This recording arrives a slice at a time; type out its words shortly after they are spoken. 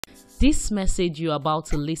This message you're about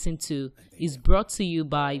to listen to is brought to you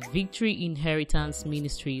by Victory Inheritance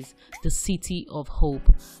Ministries, the City of Hope.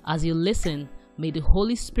 As you listen, may the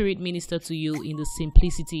Holy Spirit minister to you in the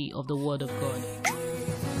simplicity of the Word of God.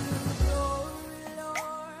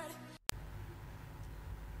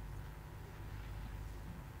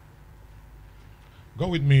 Go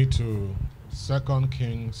with me to 2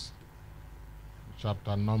 Kings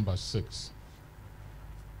chapter number 6.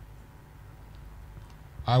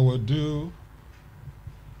 I will do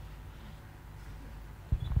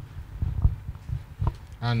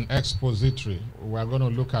an expository. We are going to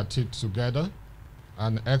look at it together.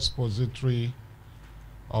 An expository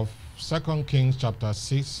of 2 Kings chapter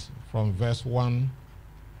 6 from verse 1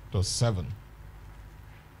 to 7.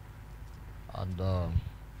 And we'll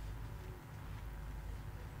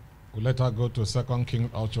later go to 2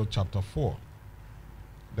 Kings also chapter 4.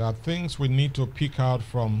 There are things we need to pick out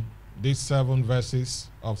from these 7 verses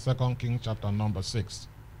of 2 Kings chapter number 6.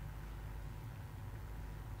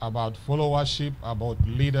 About followership, about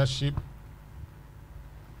leadership,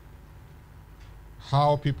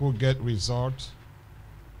 how people get results,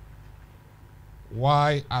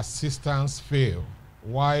 why assistants fail,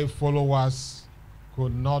 why followers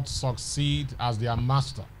could not succeed as their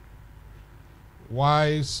master,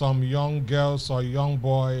 why some young girls or young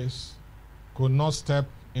boys could not step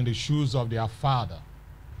in the shoes of their father,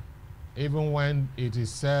 even when it is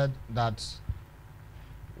said that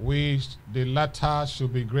the latter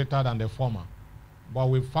should be greater than the former. But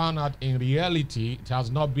we found out in reality it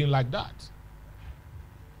has not been like that.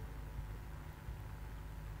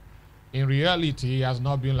 In reality, it has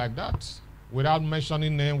not been like that. Without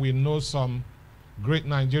mentioning names, we know some great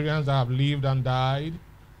Nigerians that have lived and died,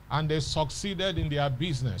 and they succeeded in their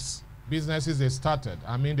businesses they started.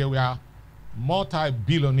 I mean, they were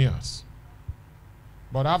multi-billionaires.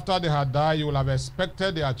 But after they had died, you will have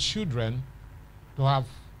expected their children to have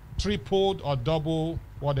tripled or doubled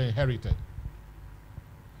what they inherited.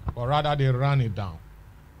 But rather, they ran it down.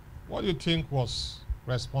 What do you think was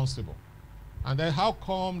responsible? And then how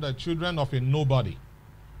come the children of a nobody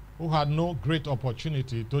who had no great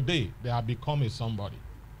opportunity, today they have become a somebody?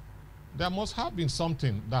 There must have been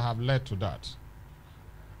something that have led to that.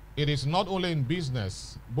 It is not only in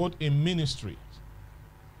business, but in ministry.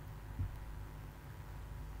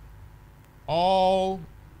 All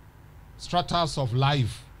stratas of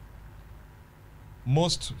life,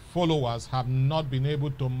 most followers have not been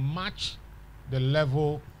able to match the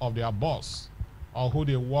level of their boss or who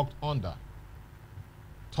they worked under.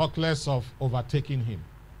 Talk less of overtaking him.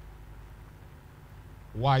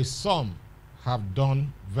 Why some have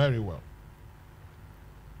done very well.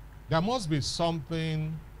 There must be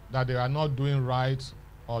something that they are not doing right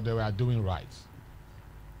or they were doing right.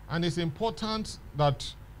 And it's important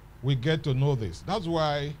that we get to know this. That's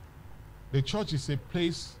why the church is a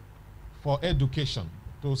place for education,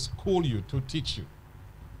 to school you, to teach you.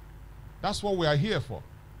 That's what we are here for.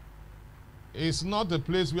 It's not the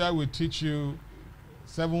place where we teach you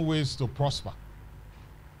 7 ways to prosper.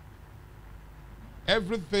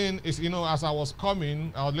 Everything is, as I was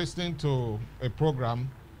coming, I was listening to a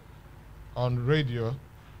program on radio.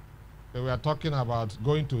 They were talking about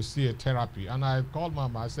going to see a therapy. And I called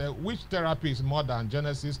Mama. I said, which therapy is more than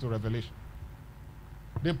Genesis to Revelation?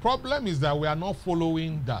 The problem is that we are not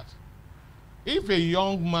following that. If a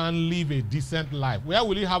young man live a decent life, where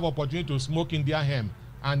will he have opportunity to smoke Indian hemp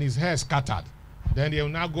and his hair scattered? Then he will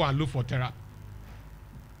now go and look for therapy.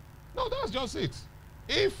 No, that's just it.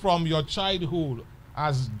 If from your childhood,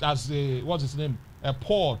 as what's his name,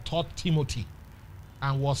 Paul taught Timothy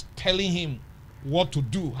and was telling him what to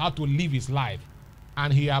do, how to live his life,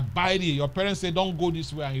 and he abided, your parents say don't go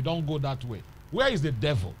this way and you don't go that way. Where is the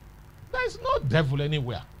devil? There is no devil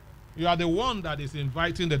anywhere. You are the one that is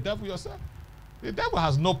inviting the devil yourself. The devil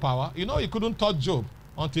has no power. He couldn't touch Job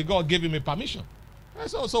until God gave him a permission. And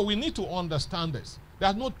so we need to understand this.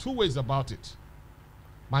 There's no 2 ways about it.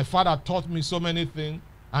 My father taught me so many things,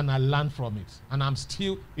 and I learned from it. And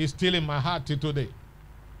it's still in my heart till today.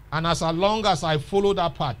 And as long as I follow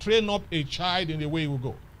that path, train up a child in the way he will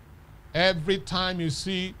go. Every time you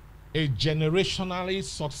see a generationally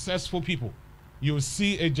successful people, you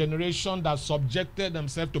see a generation that subjected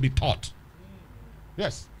themselves to be taught.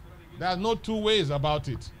 Yes. There are no 2 ways about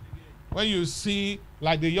it. When you see,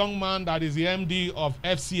 like the young man that is the MD of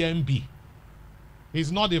FCMB,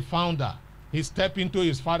 he's not the founder. He stepped into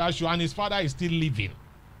his father's shoe, and his father is still living.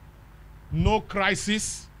 No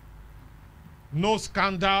crisis, no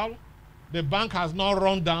scandal. The bank has not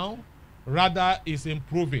run down. Rather, it's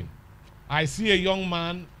improving. I see a young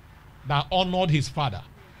man that honored his father.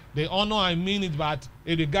 The honor I mean is that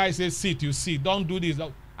if the guy says sit, you sit. Don't do this.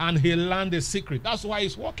 and he learned the secret. That's why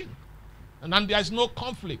he's working. And then there's no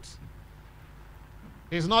conflict.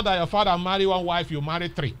 It's not that your father married one wife, you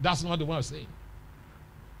married three. That's not the one I'm saying.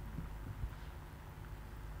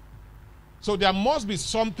 So there must be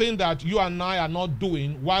something that you and I are not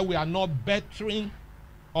doing while we are not bettering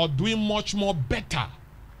or doing much more better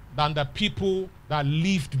than the people that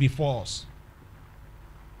lived before us.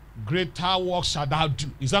 Greater work shall thou do.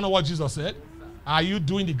 Is that not what Jesus said? Are you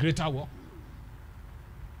doing the greater work?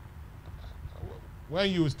 When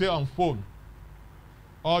you stay on phone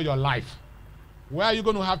all your life, where are you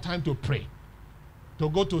going to have time to pray? To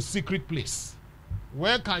go to a secret place?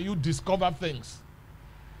 Where can you discover things?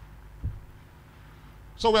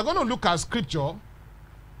 So we're going to look at scripture,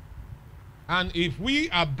 and if we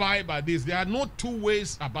abide by this, there are no two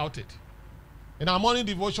ways about it. In our morning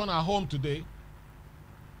devotion at home today,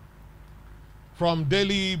 from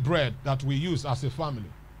daily bread that we use as a family,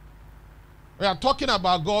 we are talking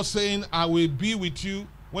about God saying, I will be with you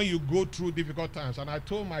when you go through difficult times. And I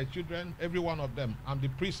told my children, every one of them, I'm the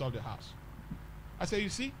priest of the house. I said, you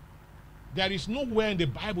see, there is nowhere in the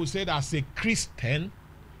Bible said as a Christian,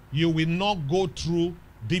 you will not go through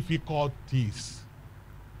difficulties.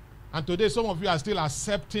 And today, some of you are still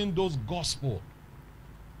accepting those gospel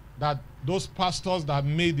that those pastors that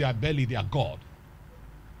made their belly their God,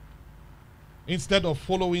 instead of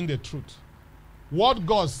following the truth. What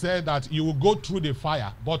God said that you will go through the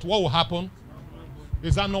fire, but what will happen?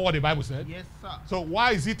 Is that not what the Bible said? Yes, sir. So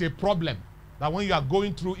why is it a problem that when you are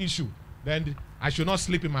going through issue, then I should not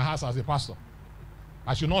sleep in my house as a pastor?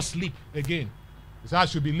 I should not sleep again. He said I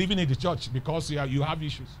should be living in the church because you have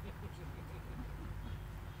issues.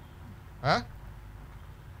 Huh?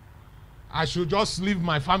 I should just leave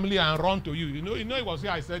my family and run to you. You know it was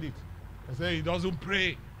here I said it. I said he doesn't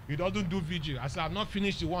pray. He doesn't do vigil. I said, I've not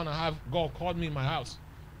finished the one I have. God called me in my house.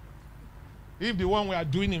 If the one we are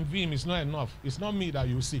doing in Vim is not enough, it's not me that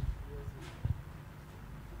you see.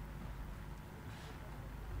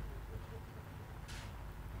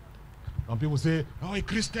 And people say, oh, a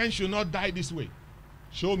Christian should not die this way.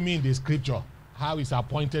 Show me in the scripture how it's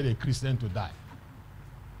appointed a Christian to die.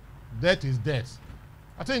 Death is death.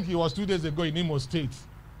 I think it was 2 days ago in Imo State.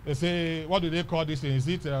 They say, what do they call this thing? Is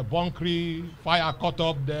it a bunkry, fire caught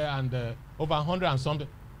up there, and over 100 and something?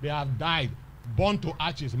 They have died, burned to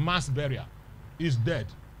ashes, mass burial. Is dead.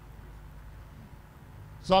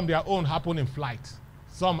 Some their own happen in flight.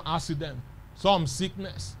 Some accident. Some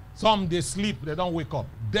sickness. Some they sleep, they don't wake up.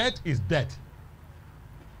 Death is death.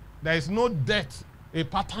 There is no death, a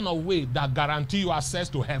pattern of way that guarantee you access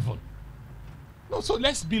to heaven. No, so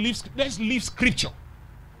let's live scripture.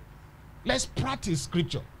 Let's practice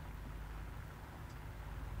scripture.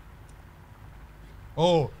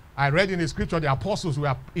 Oh, I read in the scripture the apostles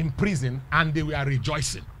were in prison and they were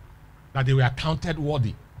rejoicing that they were counted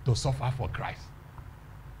worthy to suffer for Christ.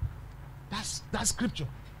 That's scripture.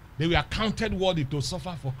 They were counted worthy to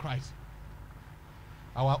suffer for Christ.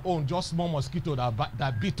 Our own just small mosquito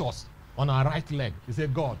that bit us on our right leg. He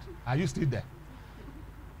said, God, are you still there?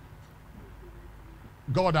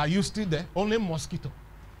 God, are you still there? Only mosquito.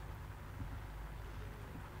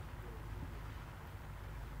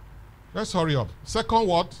 Let's hurry up. Second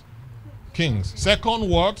word, Kings. Second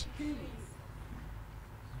word,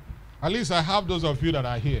 at least I have those of you that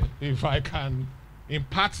are here. If I can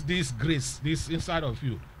impart this grace, this inside of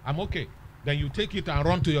you, I'm okay. Then you take it and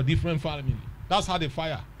run to your different family. That's how the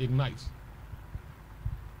fire ignites.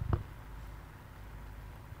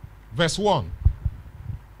 Verse 1.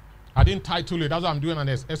 I didn't title it. That's why I'm doing an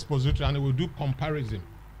expository, and it will do comparison.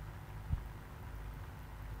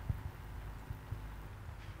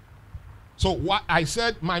 So what I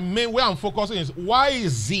said, my main way I'm focusing is, why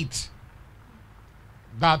is it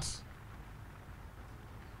that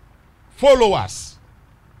followers,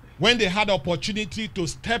 when they had opportunity to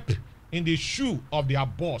step in the shoe of their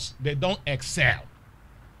boss, they don't excel?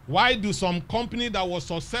 Why do some company that was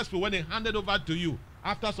successful when they handed over to you,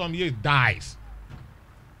 after some years, dies?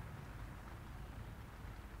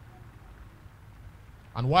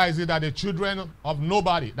 And why is it that the children of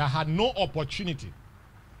nobody that had no opportunity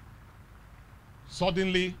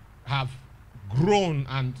suddenly have grown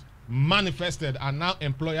and manifested and now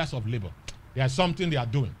employers of labor? There's something they are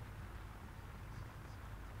doing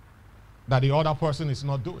that the other person is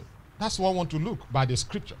not doing. That's what I want to look by the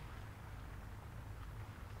scripture.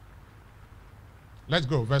 Let's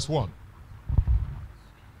go, verse 1.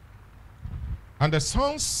 And the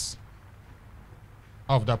sons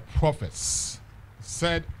of the prophets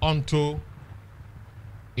said unto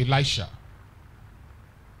Elisha,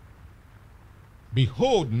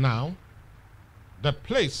 behold now, the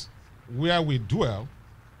place where we dwell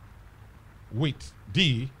with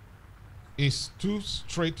thee is too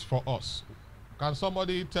straight for us. Can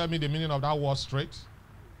somebody tell me the meaning of that word straight?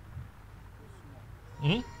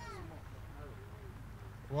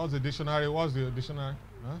 What's the dictionary?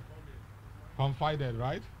 Huh? Confided,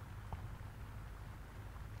 right?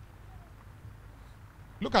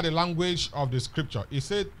 Look at the language of the scripture. It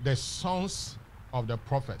said the sons of the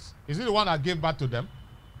prophets. Is it the one that gave birth to them?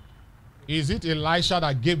 Is it Elisha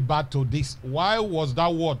that gave birth to this? Why was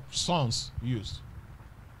that word sons used?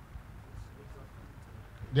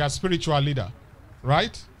 They are spiritual leader,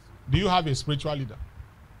 right? Do you have a spiritual leader?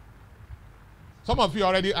 Some of you are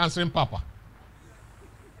already answering Papa.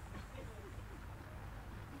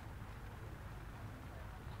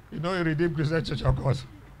 You know, a Redeemed Christian Church of God.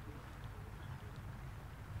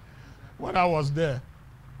 When I was there,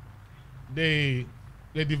 they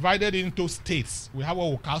divided into states. We have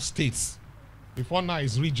what we call states. Before now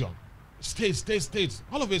is region. States.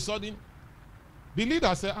 All of a sudden, the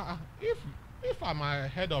leader said, if I'm a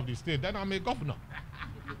head of the state, then I'm a governor.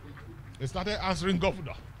 They started answering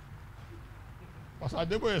governor. Pastor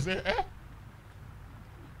Debo said,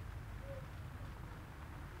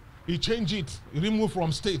 He changed it. He removed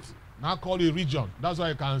from state. Now call it region. That's why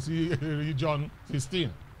you can see region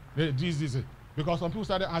 16. This. Because some people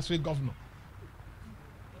started answering governor.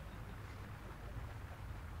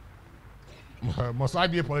 Must I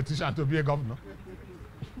be a politician to be a governor?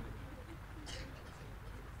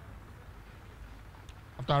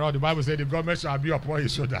 After all, the Bible said the government shall be upon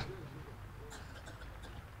his shoulder.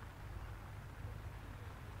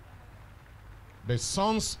 The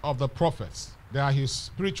sons of the prophets, they are his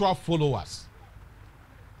spiritual followers.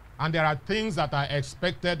 And there are things that are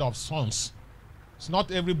expected of sons. It's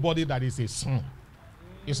not everybody that is a son.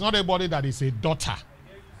 It's not everybody that is a daughter.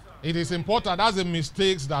 It is important. That's the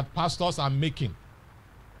mistakes that pastors are making.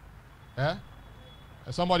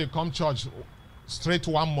 Somebody come church straight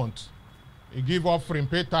 1 month. He give offering,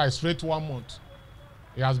 pay tithe straight 1 month.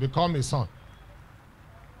 He has become a son.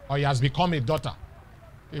 Or he has become a daughter.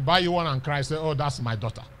 He buy you one and cry, say, oh, that's my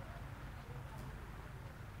daughter.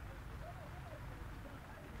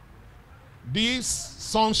 This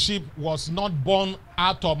sonship was not born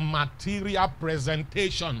out of material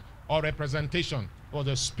presentation or representation, or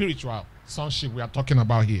the spiritual sonship we are talking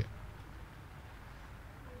about here.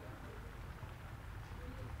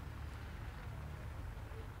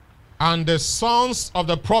 And the sons of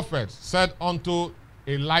the prophets said unto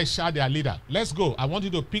Elisha, their leader, let's go. I want you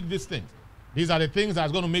to pick these things. These are the things that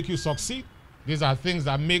are going to make you succeed. These are things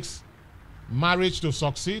that makes marriage to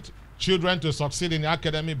succeed, children to succeed in the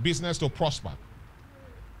academy, business to prosper.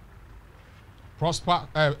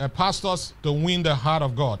 Pastors to win the heart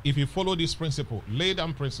of God. If you follow this principle, lay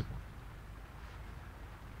down principle.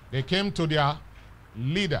 They came to their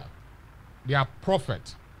leader, their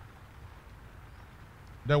prophet,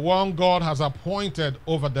 the one God has appointed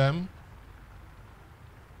over them.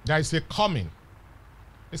 There is a coming.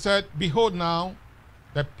 He said, behold now,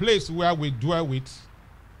 the place where we dwell with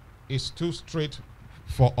is too straight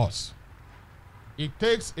for us. It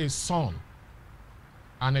takes a son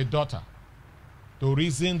and a daughter to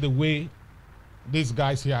reason the way these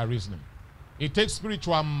guys here are reasoning. It takes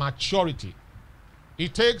spiritual maturity.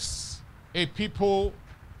 It takes a people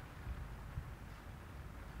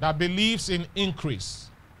that believes in increase,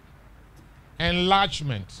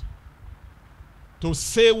 enlargement, to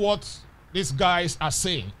say what these guys are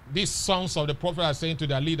saying, these sons of the prophet are saying to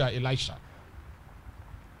their leader Elisha.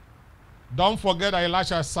 Don't forget that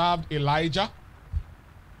Elisha served Elijah.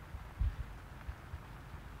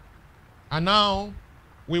 And now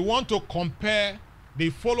we want to compare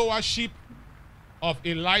the followership of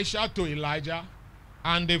Elisha to Elijah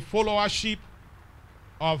and the followership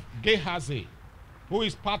of Gehazi, who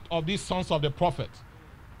is part of these sons of the prophet,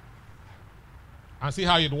 and see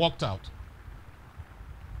how it worked out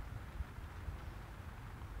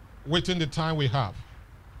within the time we have.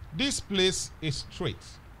 This place is straight.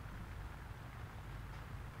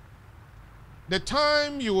 The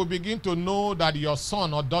time you will begin to know that your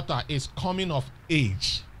son or daughter is coming of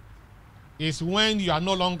age is when you are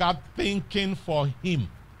no longer thinking for him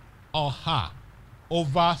or her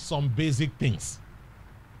over some basic things.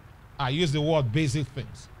 I use the word basic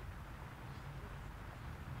things.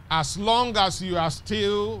 As long as you are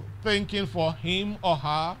still thinking for him or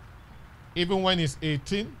her, even when he's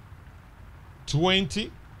 18,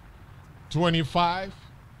 20, 25,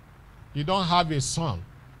 you don't have a son.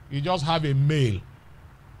 You just have a male,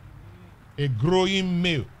 a growing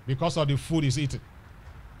male because of the food he's eating,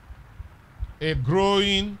 a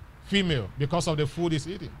growing female because of the food he's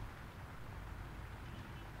eating.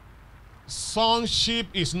 Sonship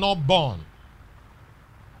is not born.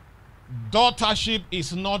 Daughtership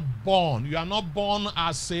is not born. You are not born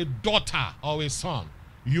as a daughter or a son.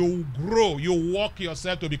 You grow, you work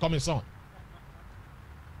yourself to become a son.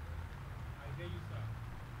 I hear you, sir.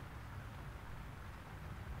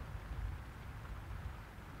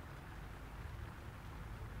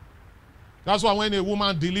 That's why when a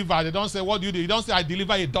woman delivers, they don't say, what do you do? You don't say, I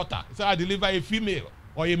deliver a daughter. You say, I deliver a female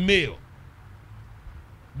or a male.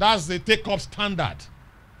 That's the take-up standard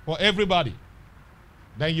for everybody.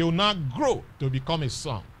 Then you now grow to become a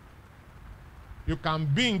son. You can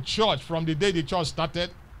be in church from the day the church started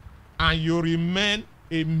and you remain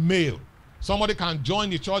a male. Somebody can join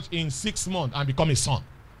the church in 6 months and become a son.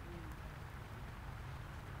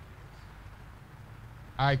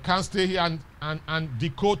 I can't stay here and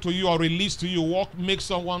decode to you or release to you what makes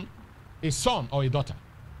someone a son or a daughter.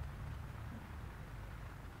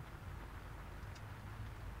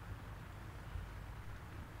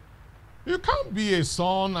 You can't be a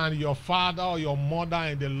son and your father or your mother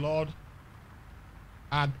in the Lord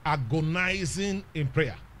are agonizing in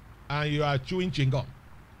prayer and you are chewing chewing gum.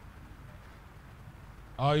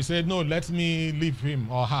 Or you say, no, let me leave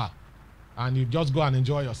him or her, and you just go and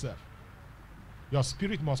enjoy yourself. Your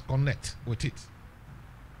spirit must connect with it.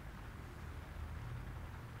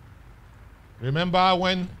 Remember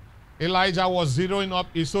when Elijah was zeroing up,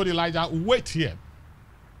 he told Elijah, wait here.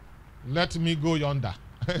 Let me go yonder.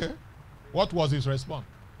 What was his response?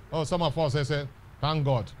 Oh, some of us said, thank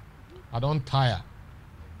God, I don't tire.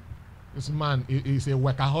 This man is a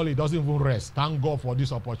workaholic, he doesn't even rest. Thank God for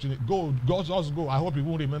this opportunity. Go, just go. I hope he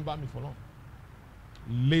won't remember me for long.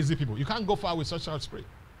 Lazy people. You can't go far with such a spirit.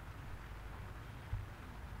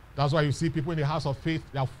 That's why you see people in the house of faith,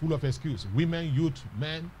 they are full of excuse. Women, youth,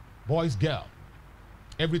 men, boys, girls.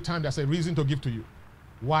 Every time there's a reason to give to you.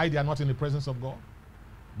 Why they are not in the presence of God.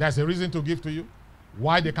 There's a reason to give to you.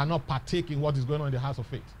 Why they cannot partake in what is going on in the house of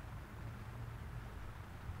faith.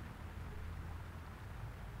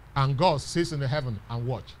 And God sits in the heaven and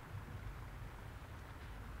watch.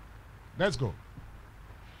 Let's go.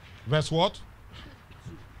 Verse what?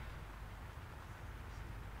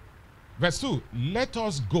 Verse 2. Let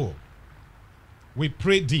us go, we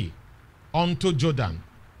pray thee, unto Jordan,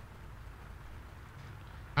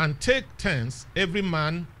 and take thence every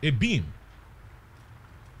man a beam,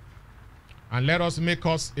 and let us make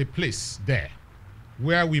us a place there,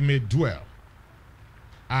 where we may dwell.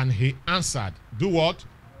 And he answered, do what?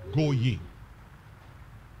 Go ye.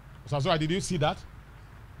 So, did you see that?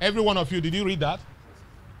 Every one of you, did you read that?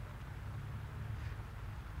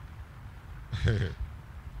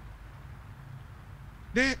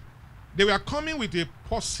 They were coming with a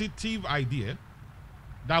positive idea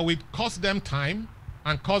that would cost them time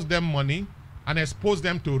and cost them money and expose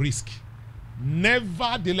them to risk.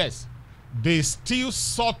 Nevertheless, they still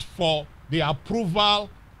sought for the approval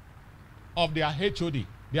of their HOD,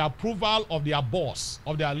 the approval of their boss,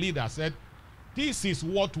 of their leader. Said, this is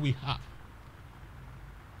what we have.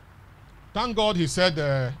 Thank God he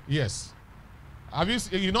said, yes. Have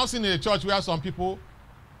you not seen in the church where some people,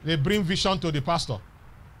 they bring vision to the pastor,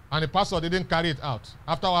 and the pastor didn't carry it out.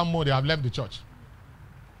 After 1 month, they have left the church.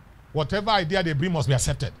 Whatever idea they bring must be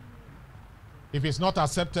accepted. If it's not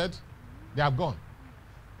accepted, they have gone.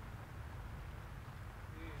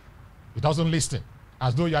 He doesn't listen,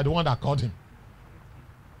 as though you are the one that called him.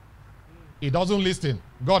 He doesn't listen.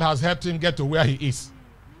 God has helped him get to where he is.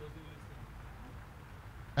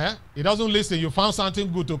 He doesn't listen. You found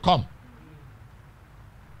something good to come.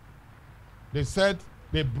 They said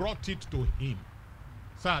they brought it to him.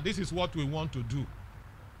 Sir, this is what we want to do.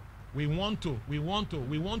 We want to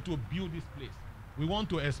build this place. We want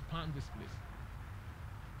to expand this place.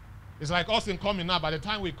 It's like us in coming now. By the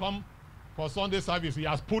time we come for Sunday service, he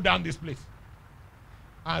has put down this place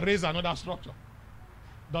and raised another structure.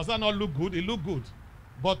 Does that not look good? It looks good.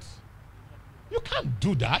 But you can't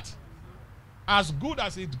do that. As good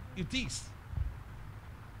as it is.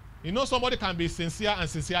 You know, somebody can be sincere and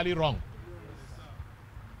sincerely wrong.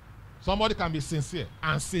 Somebody can be sincere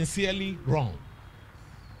and sincerely wrong.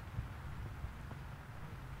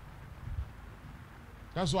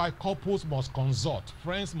 That's why couples must consult.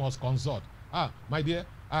 Friends must consult. My dear,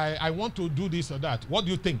 I want to do this or that. What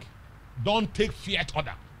do you think? Don't take fiat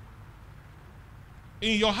order.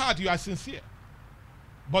 In your heart, you are sincere.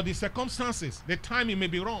 But the circumstances, the timing may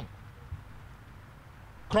be wrong.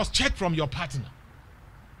 Cross-check from your partner.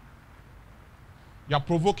 You are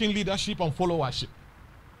provoking leadership and followership.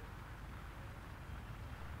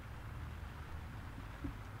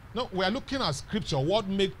 No, we are looking at scripture, what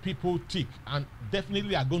makes people tick, and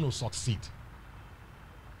definitely are going to succeed.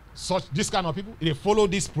 This kind of people, if they follow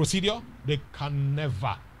this procedure, they can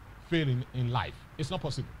never fail in life. It's not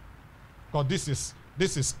possible. Because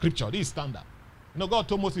this is scripture. This is standard. You know, God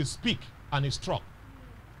told Moses, speak, and he struck.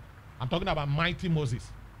 I'm talking about mighty Moses.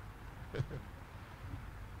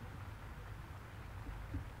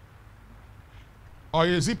 Or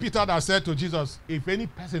is it Peter that said to Jesus, if any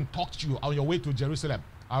person talks to you on your way to Jerusalem,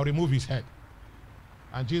 I'll remove his head.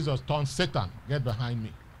 And Jesus turned, Satan, get behind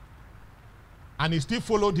me. And he still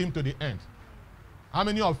followed him to the end. How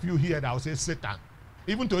many of you here that will say Satan?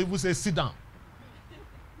 Even to even say sit down.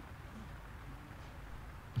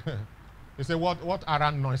 They say, what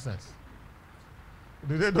around nonsense?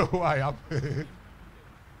 Do they know who I am?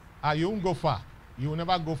 You won't go far. You will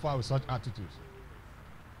never go far with such attitudes.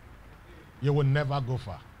 You will never go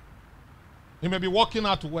far. You may be working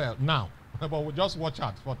out well now, but we'll just watch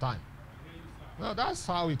out for time. No, that's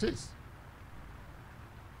how it is.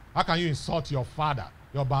 How can you insult your father,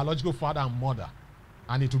 your biological father and mother,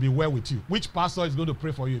 and it will be well with you? Which pastor is going to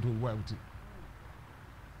pray for you, it will be well with you?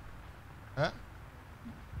 Eh?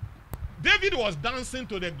 David was dancing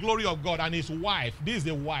to the glory of God, and his wife, this is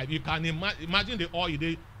the wife, you can imagine the oil,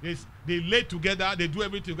 they lay together, they do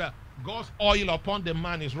everything together. God's oil upon the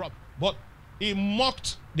man is rubbed. But he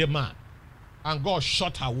mocked the man, and God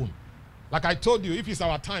shut her womb. Like I told you, if it's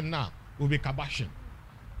our time now, we'll be kabashing.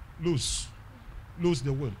 Lose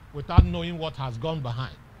the womb without knowing what has gone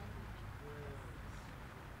behind.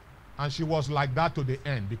 And she was like that to the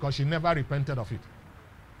end because she never repented of it.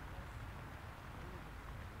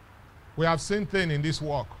 We have seen things in this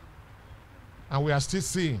walk, and we are still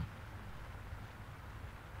seeing.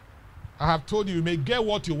 I have told you, you may get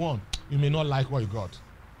what you want, you may not like what you got.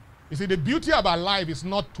 You see, the beauty about life is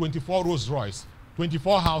not 24 Rolls Royce,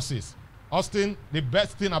 24 houses. Austin, the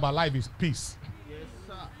best thing about life is peace. Yes,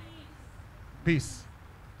 sir. Peace.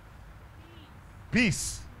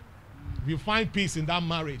 Peace. If you find peace in that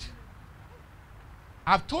marriage.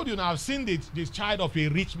 I've told you now, I've seen this child of a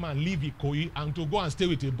rich man leave Ikoyi and to go and stay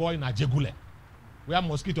with a boy in Ajegule, where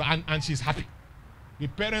mosquito, and she's happy. The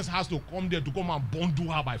parents has to come there to come and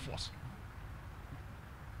bundle her by force.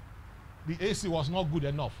 The AC was not good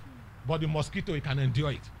enough, but the mosquito, he can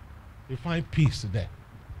endure it. They find peace there.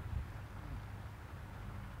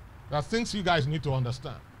 There are things you guys need to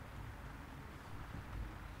understand.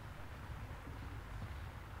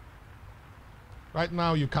 Right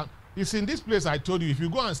now, you can't. It's in this place I told you, if you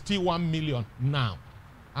go and steal 1 million now,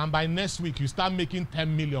 and by next week you start making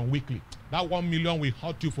 10 million weekly, that 1 million will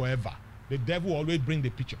haunt you forever. The devil will always bring the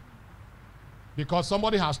picture. Because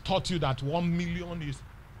somebody has taught you that 1 million is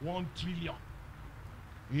 1 trillion.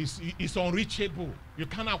 It's unreachable. You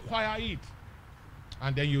can't acquire it.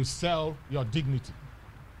 And then you sell your dignity.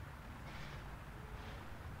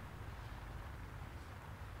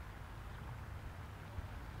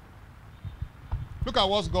 Look at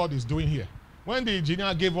what God is doing here. When the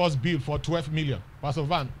engineer gave us bill for 12 million, Pastor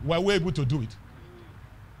Van, were we able to do it?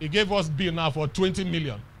 He gave us bill now for 20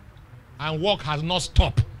 million. And work has not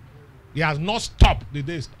stopped. He has not stopped the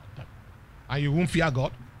day started. And you won't fear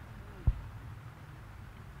God?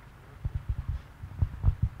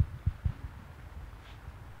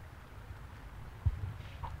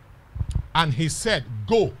 And he said,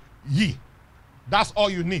 go ye. That's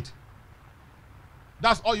all you need.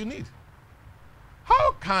 That's all you need.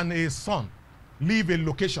 How can a son leave a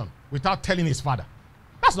location without telling his father?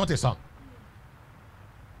 That's not a son.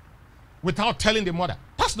 Without telling the mother.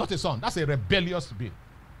 That's not a son. That's a rebellious being.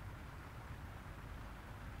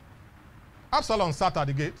 Absalom sat at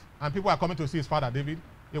the gate, and people are coming to see his father, David.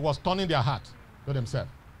 He was turning their heart to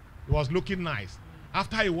themselves. He was looking nice.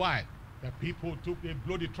 After a while, the people they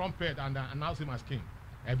blew the trumpet and announced him as king.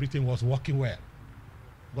 Everything was working well.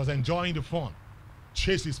 He was enjoying the fun.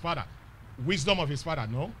 Chased his father. Wisdom of his father,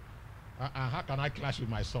 no. How can I clash with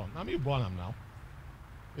my son? I'm born him now.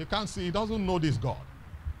 You can't see, he doesn't know this God.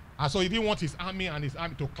 And so he didn't want his army and his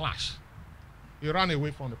army to clash. He ran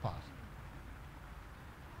away from the past.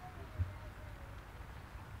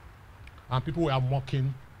 And people were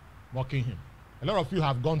mocking him. A lot of you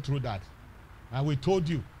have gone through that. And we told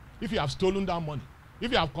you, if you have stolen that money,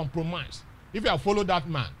 if you have compromised, if you have followed that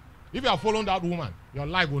man, if you have followed that woman, your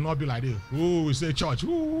life will not be like this. Ooh, we say church.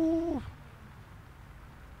 Ooh.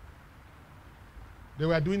 They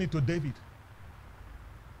were doing it to David.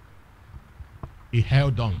 He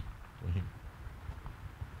held on to him.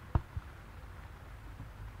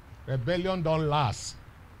 Rebellion don't last.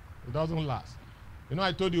 It doesn't last. You know,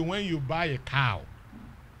 I told you when you buy a cow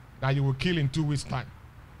that you will kill in 2 weeks' time,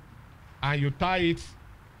 and you tie it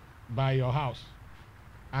by your house,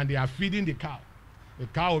 and they are feeding the cow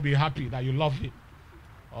will be happy that you love him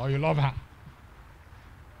or you love her.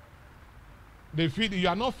 You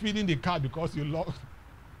are not feeding the cow because you love.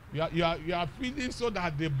 You are feeding so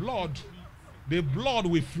that the blood the blood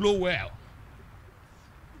will flow well.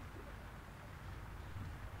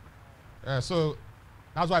 So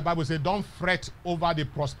that's why the Bible says, don't fret over the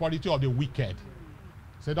prosperity of the wicked.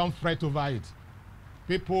 Say, don't fret over it.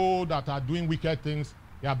 People that are doing wicked things,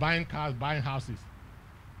 they are buying cars, buying houses.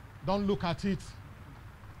 Don't look at it.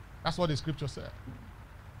 That's what the scripture said.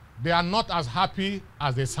 They are not as happy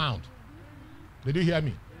as they sound. Did you hear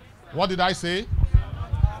me? What did I say?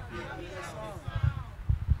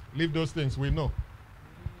 Leave those things, we know.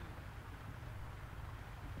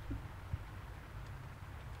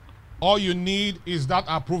 All you need is that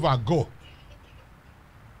approval. Go.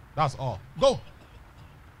 That's all. Go.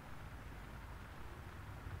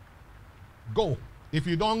 Go. If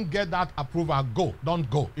you don't get that approval, go. Don't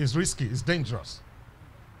go. It's risky. It's dangerous.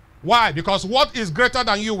 Why? Because what is greater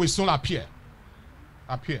than you will soon appear.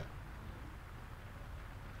 Appear.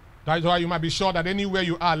 That is why you might be sure that anywhere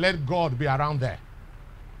you are, let God be around there.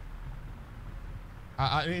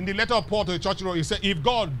 In the letter of Paul to the church, he said, if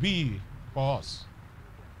God be for us,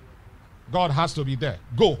 God has to be there.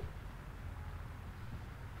 Go.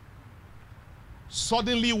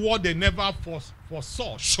 Suddenly what they never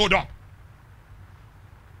foresaw showed up.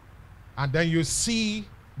 And then you see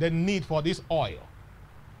the need for this oil.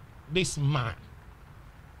 This man.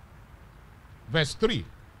 Verse 3.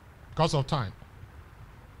 Because of time.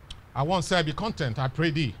 I once said, be content, I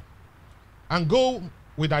pray thee, and go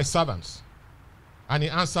with thy servants. And he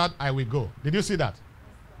answered, I will go. Did you see that?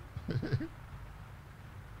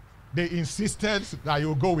 They insisted that you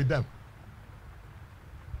will go with them.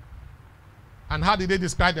 And how did they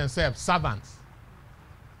describe themselves? Servants.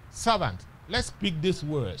 Servant. Let's pick these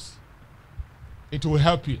words. It will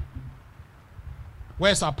help you.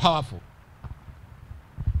 Words are powerful.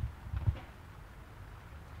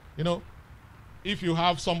 You know, if you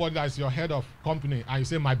have somebody that is your head of company and you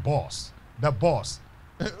say, my boss, the boss,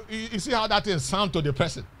 you see how that thing sounds to the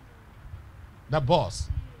person? The boss.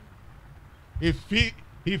 He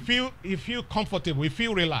feel comfortable, he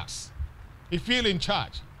feel relaxed, he feel in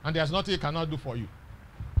charge, and there's nothing he cannot do for you.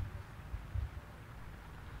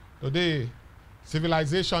 Today,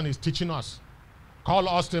 civilization is teaching us. Call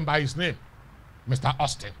Austin by his name. Mr.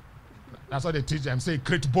 Austin. That's what they teach them. Say,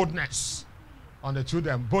 create boldness on the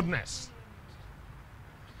children. Boldness.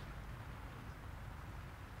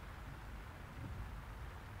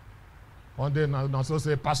 One day, not so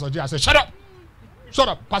say, Pastor J. I say, shut up! Shut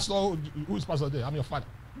up! Pastor, who is Pastor J? I'm your father.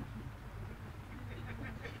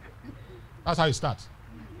 That's how it starts.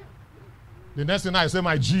 The next thing I say,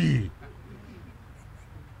 my G.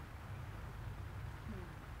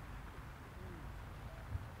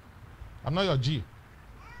 I'm not your G.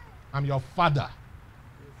 I'm your father.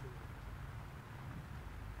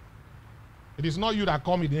 It is not you that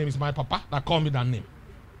call me the name. It's my papa that call me that name.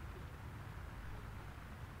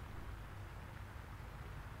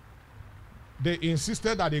 They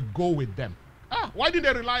insisted that they go with them. Why did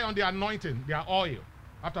they rely on the anointing, their oil?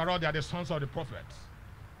 After all, they are the sons of the prophets.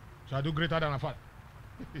 Shall I do greater than a father?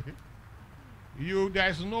 There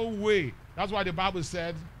is no way. That's why the Bible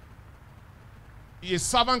said, a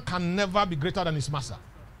servant can never be greater than his master.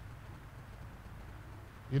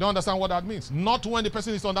 You don't understand what that means? Not when the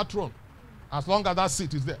person is on that throne. As long as that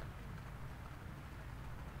seat is there.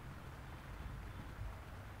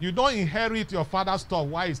 You don't inherit your father's stuff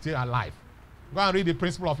while he's still alive. Go and read the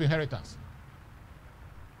principle of inheritance.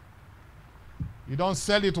 You don't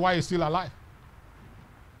sell it while he's still alive.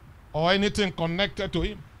 Or anything connected to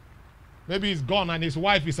him. Maybe he's gone and his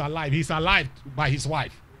wife is alive. He's alive by his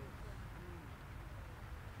wife.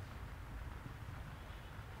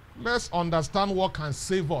 Let's understand what can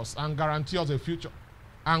save us and guarantee us a future.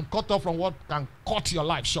 And cut off from what can cut your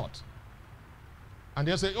life short. And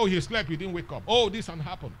they say, oh, he slept, he didn't wake up. Oh, this can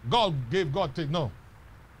happen. God gave, God take. No.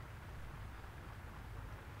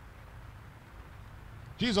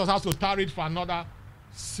 Jesus has to tarry for another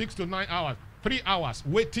 6 to 9 hours, 3 hours,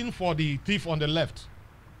 waiting for the thief on the left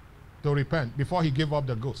to repent before he gave up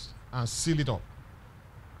the ghost and seal it up.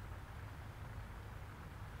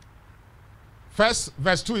 First,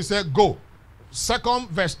 verse 2, he said, go. Second,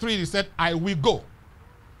 verse 3, he said, I will go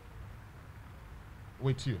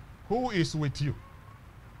with you. Who is with you?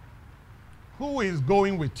 Who is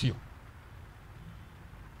going with you?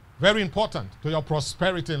 Very important to your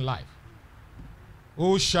prosperity in life.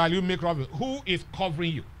 Who shall you make rough? Who is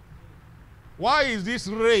covering you? Why is this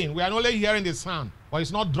rain? We are only hearing the sound, but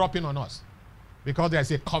it's not dropping on us. Because there's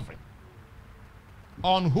a covering.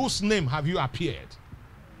 On whose name have you appeared?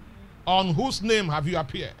 On whose name have you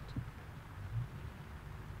appeared?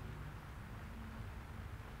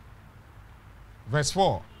 Verse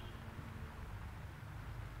 4.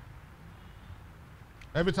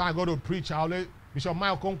 Every time I go to preach, I always, Bishop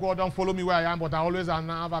Mike Okonkwo don't follow me where I am, but I always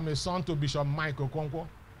have a son to Bishop Mike Okonkwo.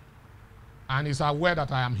 And he's aware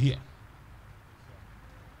that I am here.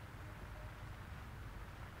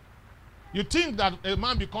 You think that a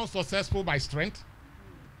man becomes successful by strength?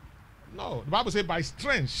 No. The Bible says, by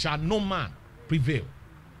strength shall no man prevail.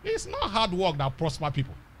 It's not hard work that prospers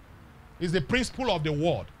people. It's the principle of the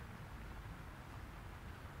word.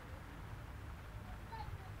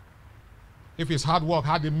 If it's hard work,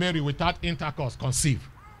 how did Mary without intercourse conceive?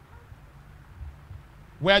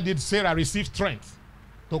 Where did Sarah receive strength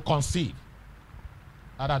to conceive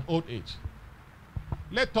at an old age?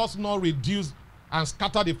 Let us not reduce and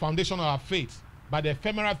scatter the foundation of our faith by the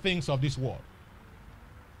ephemeral things of this world.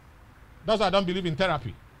 That's why I don't believe in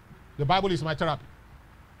therapy. The Bible is my therapy.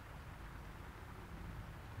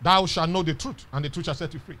 Thou shalt know the truth, and the truth shall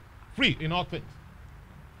set you free. Free in all things.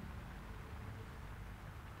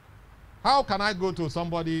 How can I go to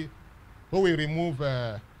somebody who will remove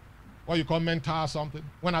what you call mental something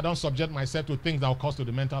when I don't subject myself to things that will cause to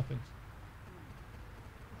the mental things?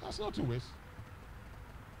 That's not two ways.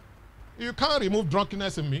 You can't remove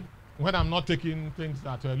drunkenness in me when I'm not taking things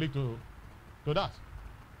that lead to that.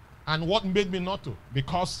 And what made me not to?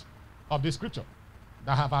 Because of this scripture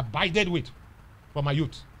that I have abided with from my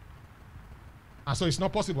youth. And so it's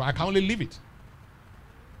not possible. I can only leave it.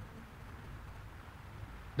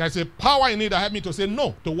 There's a power in it that helps me to say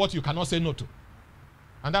no to what you cannot say no to.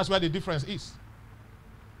 And that's where the difference is.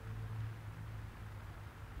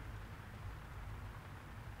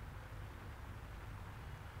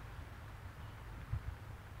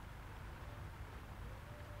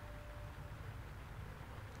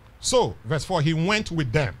 So, verse 4, he went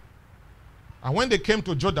with them. And when they came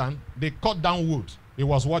to Jordan, they cut down wood. He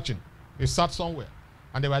was watching. He sat somewhere.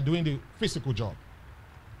 And they were doing the physical job.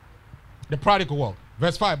 The practical work.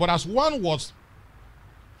 Verse 5, but as one was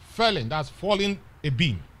felling, that's falling a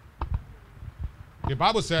beam. The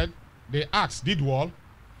Bible said the axe did what?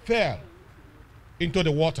 Fell into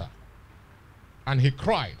the water. And he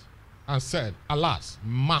cried and said, alas,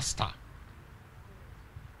 master.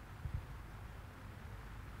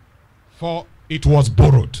 For it was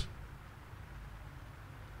borrowed.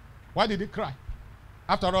 Why did he cry?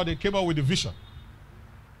 After all, they came up with the vision.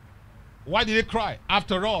 Why did they cry?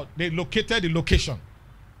 After all, they located the location.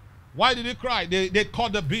 Why did they cry? They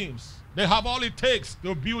cut the beams. They have all it takes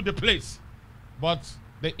to build the place. But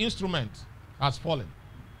the instrument has fallen.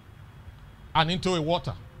 And into a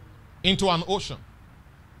water. Into an ocean.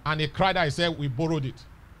 And he cried out, he said, we borrowed it.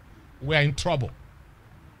 We are in trouble.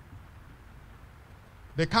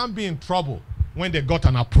 They can't be in trouble when they got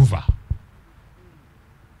an approval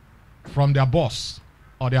from their boss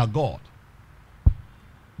or their God.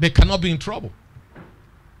 They cannot be in trouble.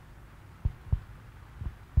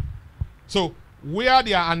 So, where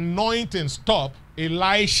their anointing stopped,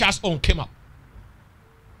 Elisha's own came up.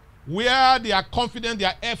 Where they are confident,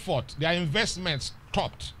 their effort, their investment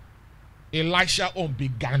stopped, Elisha's own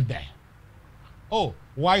began there. Oh,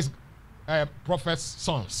 wise prophets'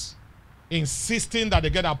 sons, insisting that they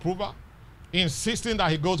get approval, insisting that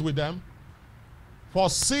he goes with them,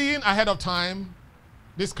 foreseeing ahead of time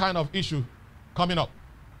this kind of issue coming up.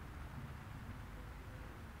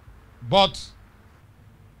 But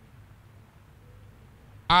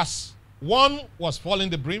as one was falling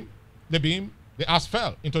the beam, the axe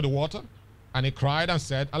fell into the water, and he cried and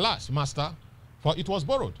said, alas, master, for it was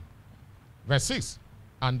borrowed. Verse 6,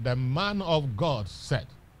 and the man of God said,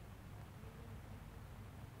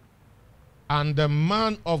 and the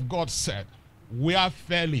man of God said, where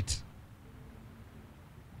fell it?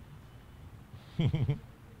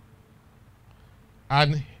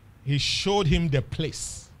 And he showed him the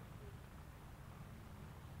place.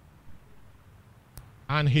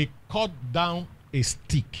 And he cut down a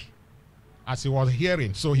stick. As he was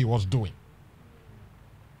hearing, so he was doing.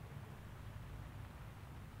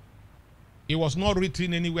 It was not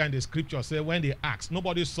written anywhere in the scripture. Say when they asked,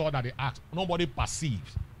 nobody saw that they asked. Nobody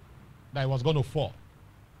perceived that it was going to fall.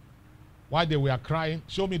 While they were crying,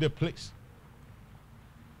 show me the place.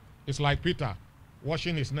 It's like Peter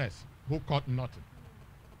washing his nets, who caught nothing.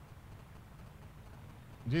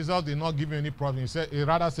 Jesus did not give him any problem. He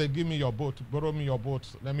rather said, give me your boat, borrow me your boat,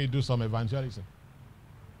 let me do some evangelism.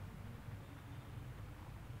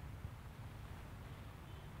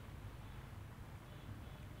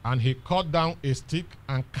 And he cut down a stick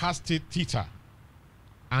and cast it thither.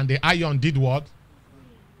 And the iron did what?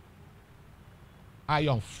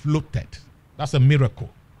 Iron floated. That's a miracle.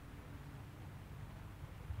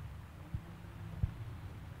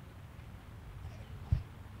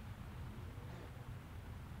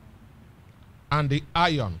 And the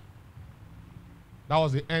iron, That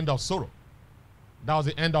was the end of sorrow. That was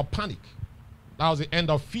the end of panic. That was the end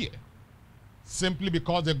of fear. Simply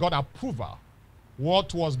because they got approval.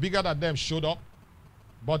 What was bigger than them showed up,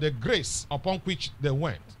 but the grace upon which they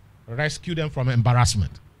went rescued them from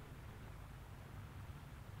embarrassment.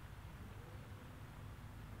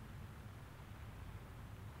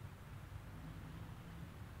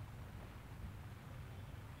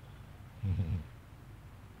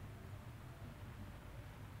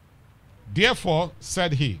 Therefore,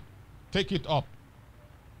 said he, take it up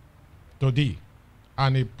to thee.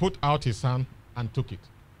 And he put out his hand and took it.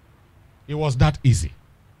 It was that easy.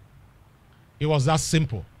 It was that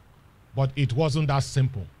simple. But it wasn't that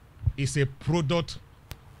simple. It's a product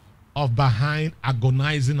of behind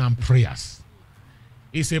agonizing and prayers.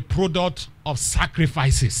 It's a product of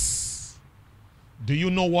sacrifices. Do you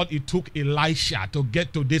know what it took Elisha to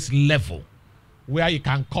get to this level where he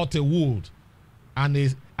can cut a wood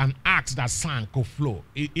and an axe that sand could flow?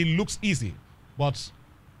 It looks easy, but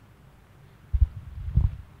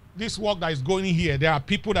this work that is going here, there are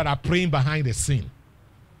people that are praying behind the scene.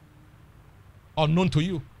 Unknown to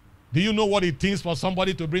you. Do you know what it takes for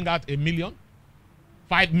somebody to bring out 1 million?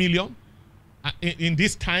 5 million? In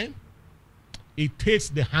this time? It takes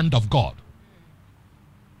the hand of God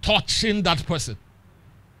touching that person.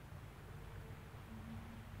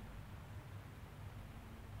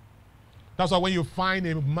 That's why when you find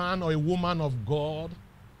a man or a woman of God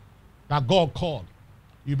that God called,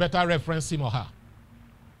 you better reference him or her.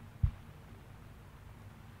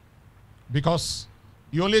 Because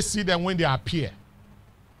you only see them when they appear.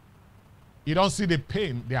 You don't see the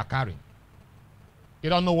pain they are carrying. You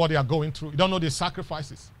don't know what they are going through. You don't know the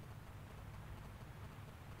sacrifices.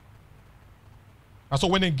 And so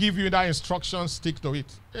when they give you that instruction, stick to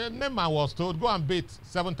it. Naaman was told, go and bathe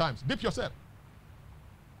 7 times. Dip yourself.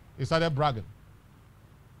 He started bragging.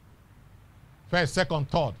 First, second,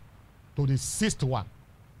 third, to the 6th one.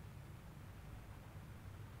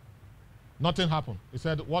 Nothing happened. He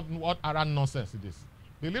said, what around nonsense is this?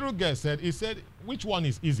 The little girl said, which one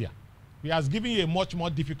is easier? He has given you a much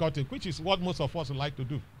more difficult thing, which is what most of us would like to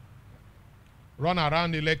do. Run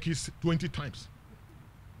around the Lekis 20 times.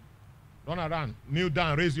 Run around, kneel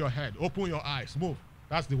down, raise your head, open your eyes, move.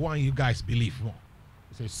 That's the one you guys believe more.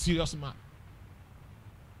 It's a serious man.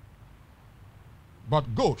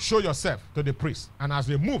 But go, show yourself to the priest. And as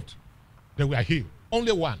they moved, they were healed.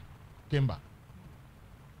 Only one came back.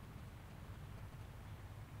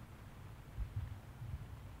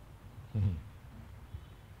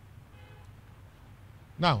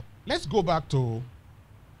 Now, let's go back to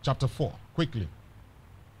chapter 4 quickly.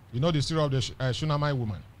 You know the story of the Shunammite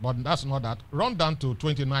woman, but that's not that. Run down to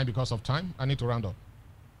 29 because of time. I need to round up.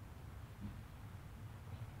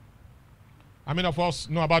 How many of us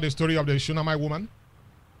know about the story of the Shunammite woman?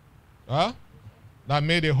 That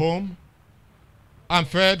made a home and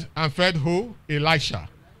fed who? Elisha.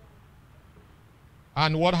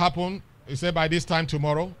 And what happened? He said, by this time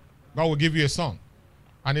tomorrow, God will give you a son.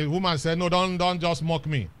 And the woman said, no, don't just mock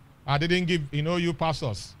me. I didn't give, you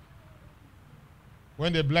pastors.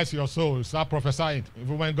 When they bless your soul, start prophesying.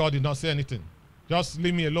 Even when God did not say anything. Just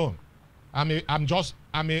leave me alone.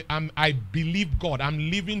 I believe God. I'm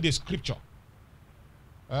living the scripture.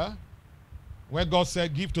 Where God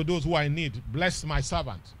said, give to those who I need. Bless my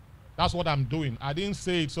servant. That's what I'm doing. I didn't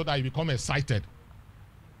say it so that you become excited.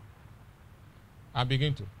 I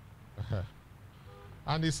begin to.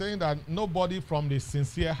 And he's saying that nobody from the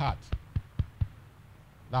sincere heart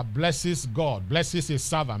that blesses God, blesses his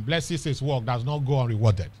servant, blesses his work, does not go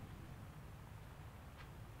unrewarded.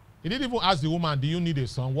 He didn't even ask the woman, do you need a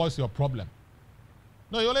son? What's your problem?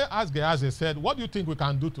 No, he only asked Gehazi, he said, what do you think we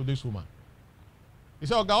can do to this woman? He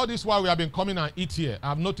said, okay, all this while we have been coming and eat here,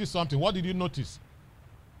 I've noticed something. What did you notice?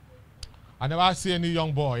 I never see any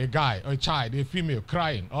young boy, a guy, a child, a female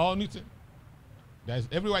crying or anything.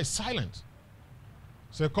 Everywhere is silent.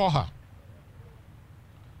 So call her.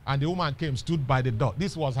 And the woman came, stood by the door.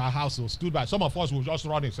 This was her house, so stood by. Some of us will just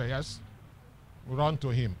run and say, yes. We run to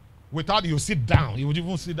him. Without you sit down. He would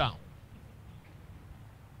even sit down.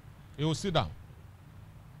 He would sit down.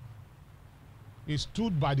 He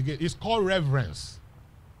stood by the gate. It's called reverence.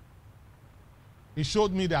 He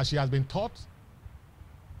showed me that she has been taught.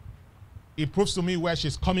 It proves to me where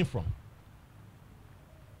she's coming from.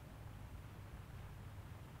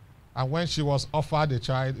 And when she was offered the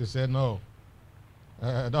child, he said, no,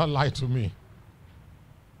 don't lie to me.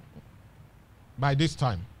 By this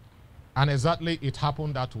time, and exactly it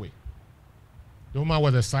happened that way. The woman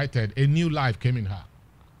was excited. A new life came in her.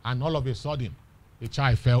 And all of a sudden, the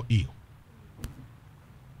child fell ill.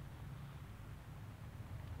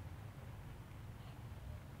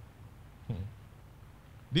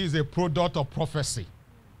 This is a product of prophecy.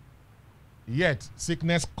 Yet,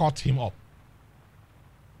 sickness caught him up.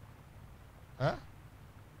 Eh?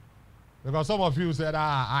 Because some of you said,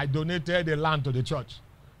 I donated the land to the church.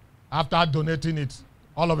 After donating it,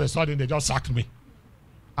 all of a sudden they just sacked me.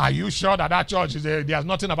 Are you sure that that church, there's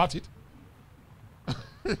nothing about it?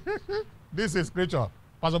 This is scripture.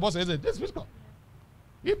 Pastor Boss says, this is scripture.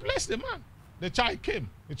 He blessed the man. The child came.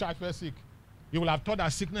 The child fell sick. He will have thought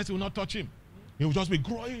that sickness will not touch him. He will just be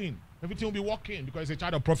growing. Everything will be working because he's a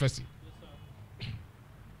child of prophecy.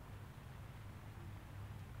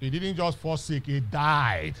 Yes, he didn't just fall sick, he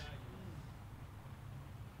died.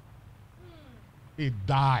 He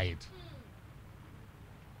died.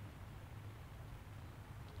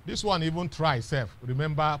 This one even tried self.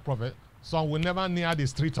 Remember, prophet, some will never near the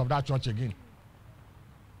streets of that church again.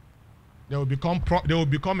 They will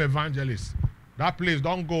become evangelists. That place,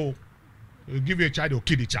 don't go. They'll give you a child, they'll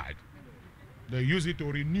kill the child. They use it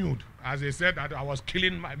to renew, as they said that I was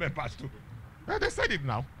killing my members too. They said it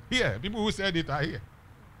now. Here, people who said it are here.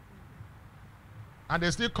 And they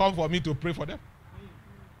still come for me to pray for them.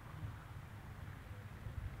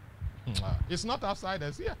 It's not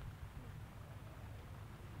outsiders here.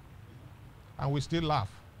 And we still laugh.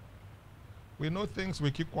 We know things,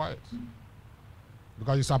 we keep quiet.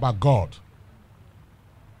 Because it's about God.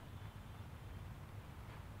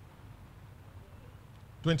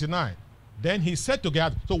 "29. Then he said to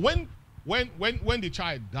Gehazi," so when the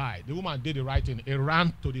child died, the woman did the right thing. He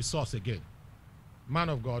ran to the source again. Man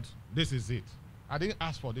of God, this is it. I didn't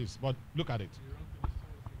ask for this, but look at it.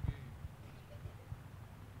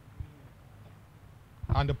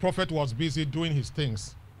 And the prophet was busy doing his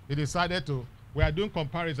things. He decided to, we are doing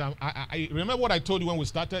comparison. I remember what I told you when we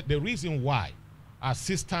started, the reason why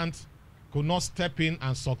assistants could not step in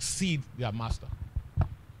and succeed their master.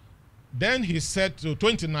 Then he said to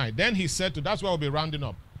 29, then he said to, that's where we'll be rounding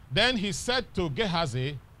up. Then he said to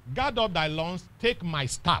Gehazi, "Guard up thy loins, take my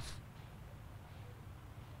staff."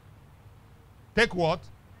 Take what?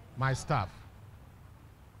 My staff.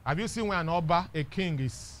 Have you seen when an Oba, a king,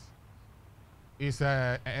 is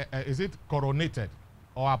it coronated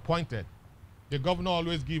or appointed? The governor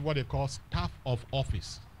always give what they call staff of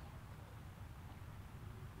office.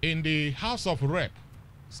 In the House of Rep,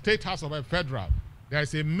 State House of Rep, Federal, there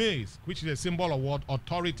is a mace, which is a symbol of what?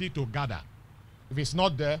 Authority to gather. If it's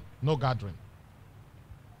not there, no gathering.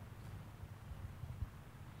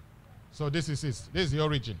 So this is it. This is the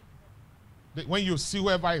origin. When you see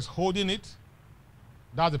whoever is holding it,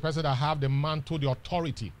 that's the person that have the mantle, the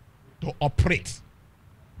authority to operate.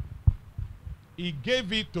 He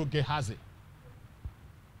gave it to Gehazi.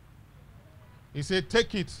 He said,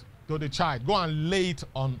 take it to the child. Go and lay it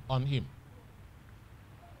on him.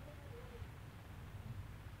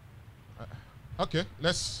 Okay,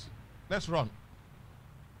 let's run.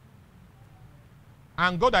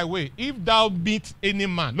 And go thy way. If thou meet any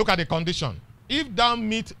man, look at the condition. If thou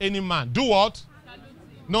meet any man, do what? Salute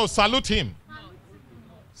him. No, salute him.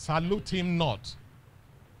 Salute him not.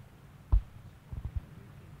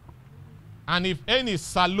 And if any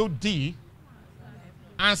salute thee,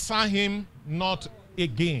 answer him not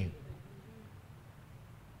again.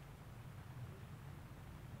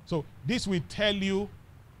 So this will tell you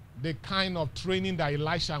the kind of training that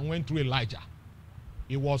Elisha went through Elijah.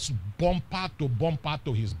 It was bumper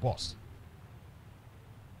to his boss.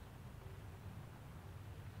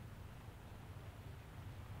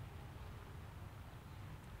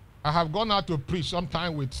 I have gone out to preach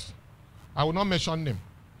sometime with, I will not mention name.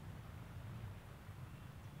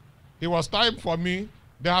 It was time for me.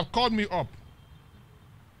 They have called me up.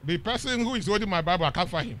 The person who is holding my Bible, I can't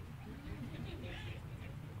find him.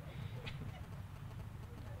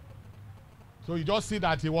 So you just see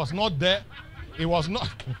that he was not there. He was not.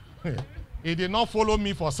 He did not follow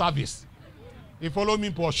me for service. He followed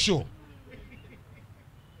me for show.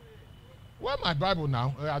 Where's my Bible now?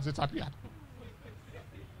 Has it appeared?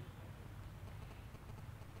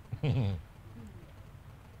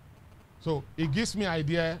 So it gives me an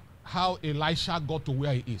idea how Elisha got to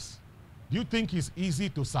where he is. Do you think it's easy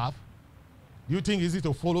to serve? Do you think it's easy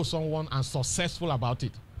to follow someone and successful about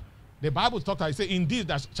it? The Bible talks about it, says, indeed,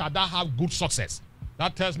 that shall thou have good success.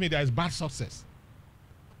 That tells me there is bad success.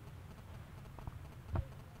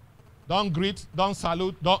 Don't greet, don't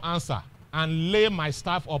salute, don't answer. And lay my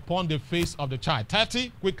staff upon the face of the child.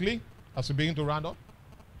 30, quickly, as we begin to round up.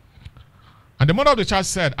 And the mother of the child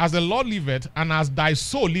said, as the Lord liveth, and as thy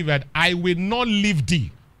soul liveth, I will not leave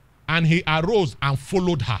thee. And he arose and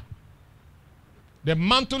followed her. The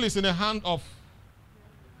mantle is in the hand of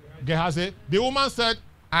Gehazi. The woman said,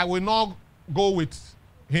 I will not go with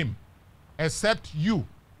him, except you,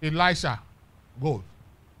 Elisha, go.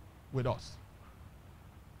 with us.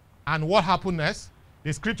 And what happened next?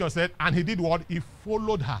 The scripture said, and he did what? He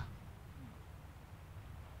followed her.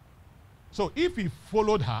 So if he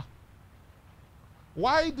followed her,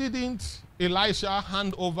 why didn't Elisha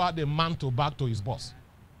hand over the mantle back to his boss?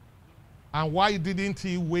 And why didn't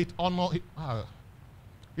he wait?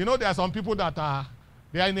 You know, there are some people that are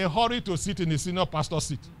in a hurry to sit in the senior pastor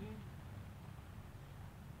seat.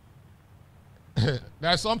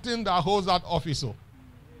 There's something that holds that office. So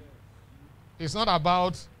it's not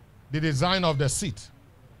about the design of the seat.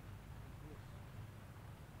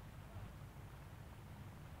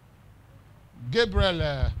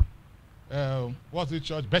 Gabriel, what's the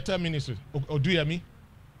church? Better Ministry. Do you hear me?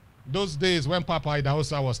 Those days when Papa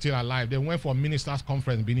Idahosa was still alive, they went for ministers'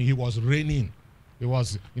 conference. He was reigning. It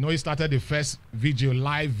was, he started the first vigil,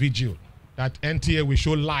 live vigil, that NTA will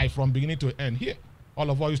show live from beginning to end. Here, all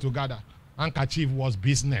of us used to gather. Handkerchief was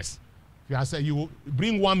business. If I say you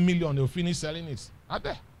bring 1 million, they'll finish selling it. Right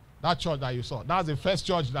there. That church that you saw. That's the first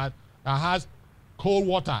church that has cold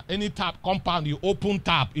water. Any tap compound, you open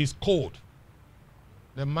tap is cold.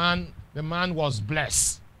 The man was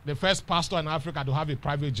blessed. The first pastor in Africa to have a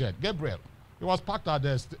private jet. Gabriel. He was parked at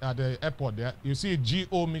the airport there. You see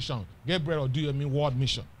GO mission. Gabriel, or do you mean world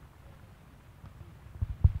mission?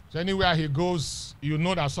 So anywhere he goes, you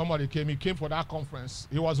know that somebody came. He came for that conference.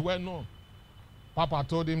 He was well known. Papa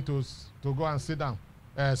told him to go and sit down.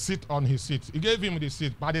 Sit on his seat. He gave him the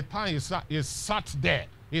seat. By the time he sat there,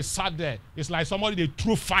 it's like somebody they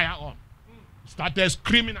threw fire on. Started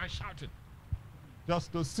screaming and shouting.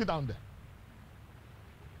 Just to sit down there.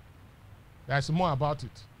 There's more about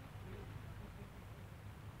it.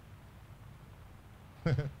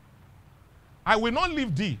 I will not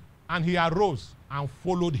leave thee. And he arose and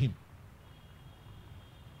followed him.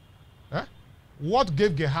 What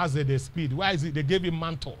gave Gehazi the speed? Why is it they gave him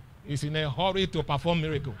mantle? He's in a hurry to perform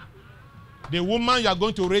miracle. The woman you are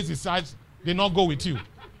going to raise his sides did not go with you.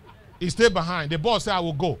 He stayed behind. The boss said, I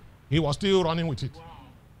will go. He was still running with it.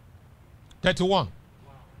 31.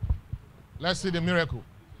 Let's see the miracle.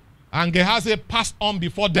 And Gehazi passed on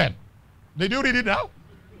before them. Did you read it now?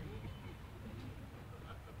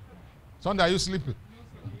 Sunday, are you sleeping?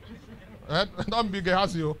 Don't be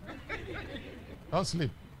Gehazi. Don't sleep.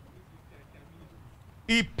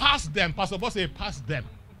 He passed them. Pastor Boss said he passed them.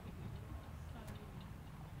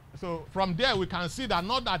 So from there we can see that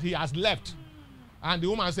not that he has left. And the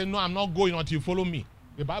woman said, no, I'm not going until you follow me.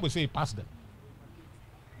 The Bible says he passed them.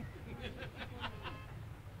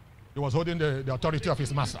 He was holding the authority of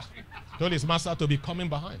his master. Told his master to be coming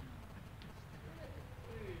behind.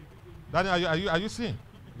 Daniel, are you seeing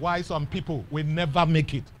why some people will never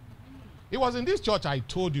make it? It was in this church I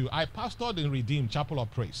told you, I pastored in Redeemed Chapel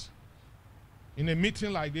of Praise. In a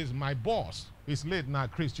meeting like this, my boss is late now,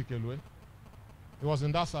 Chris Chikelwe. He was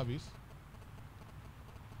in that service.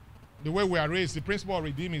 The way we are raised, the principle of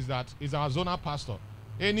Redeemed is that he's our zonal pastor.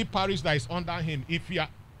 Any parish that is under him, if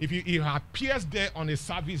he appears there on a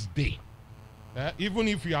service day, even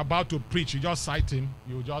if you're about to preach, you just cite him,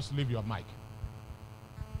 you just leave your mic.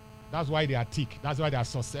 That's why they are thick. That's why they are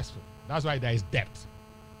successful. That's why there is depth.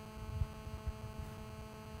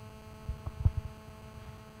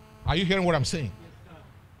 Are you hearing what I'm saying? Yes,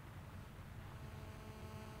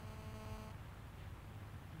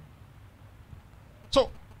 so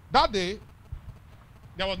that day,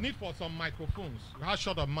 there was need for some microphones. We had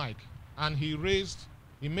short of mic, and he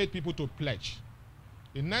made people to pledge.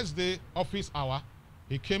 The next day, office hour,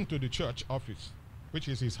 he came to the church office, which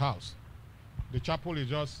is his house. The chapel is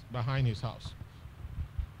just behind his house.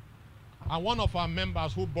 And one of our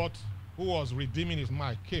members who was redeeming his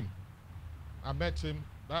mic came. I met him.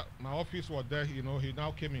 My office was there, he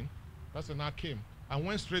now came in. Person now came. I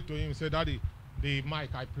went straight to him and said, Daddy, the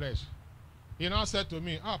mic I pledged. He now said to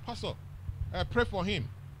me, Pastor, pray for him.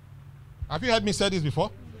 Have you heard me say this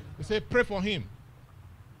before? He said, pray for him.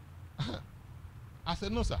 I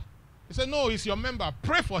said, no, sir. He said, no, he's your member.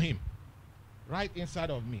 Pray for him. Right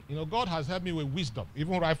inside of me. God has helped me with wisdom,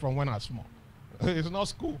 even right from when I was small. It's not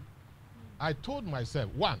school. I told myself,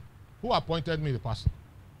 one, who appointed me the pastor?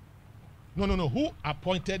 No. Who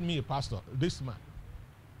appointed me a pastor? This man.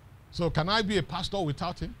 So can I be a pastor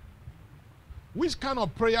without him? Which kind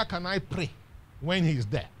of prayer can I pray when he's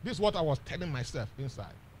there? This is what I was telling myself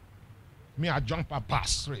inside. Me, I jump and pass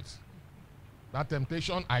straight. That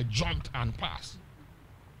temptation, I jumped and passed.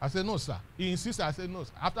 I said, no, sir. He insisted. I said, no,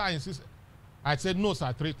 sir. After I insisted, I said, no,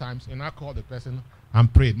 sir, 3 times. And I called the person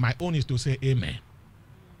and prayed. My own is to say amen.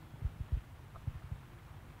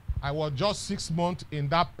 I was just 6 months in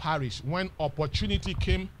that parish when opportunity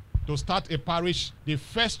came to start a parish, the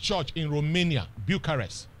first church in Romania,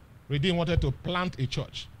 Bucharest. Redeemed wanted to plant a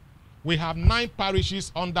church. We have 9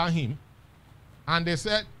 parishes under him. And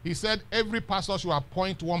he said every pastor should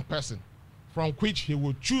appoint one person from which he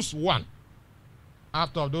will choose one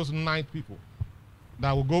out of those 9 people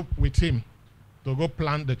that will go with him to go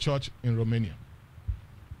plant the church in Romania.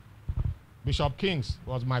 Bishop Kings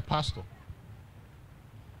was my pastor.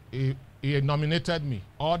 He nominated me.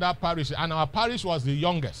 Other parishes, and our parish was the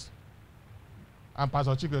youngest. And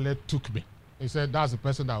Pastor Chikwele took me. He said, that's the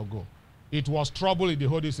person that will go. It was trouble in the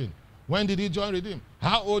Holy Scene. When did he join Redeem?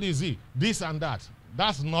 How old is he? This and that.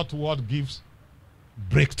 That's not what gives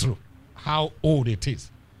breakthrough. How old it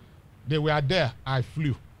is. They were there. I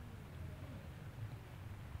flew.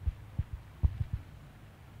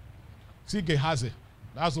 See Gehazi.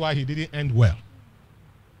 That's why he didn't end well.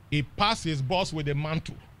 He passed his boss with a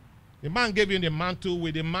mantle. The man gave him the mantle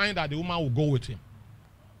with the mind that the woman would go with him,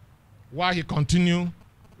 while he continued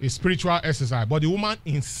his spiritual exercise. But the woman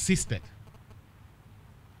insisted.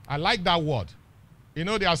 I like that word. You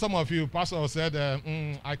know, there are some of you, pastor said,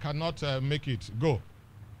 I cannot make it. Go.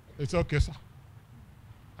 It's okay, sir.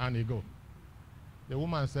 And he go. The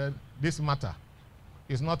woman said, this matter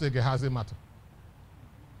is not a Gehazi matter.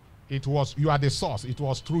 It was, you are the source. It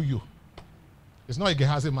was through you. It's not a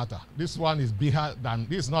Gehazi matter. This one is bigger than,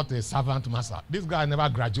 this is not a servant master. This guy never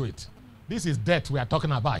graduate. This is debt we are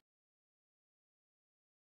talking about.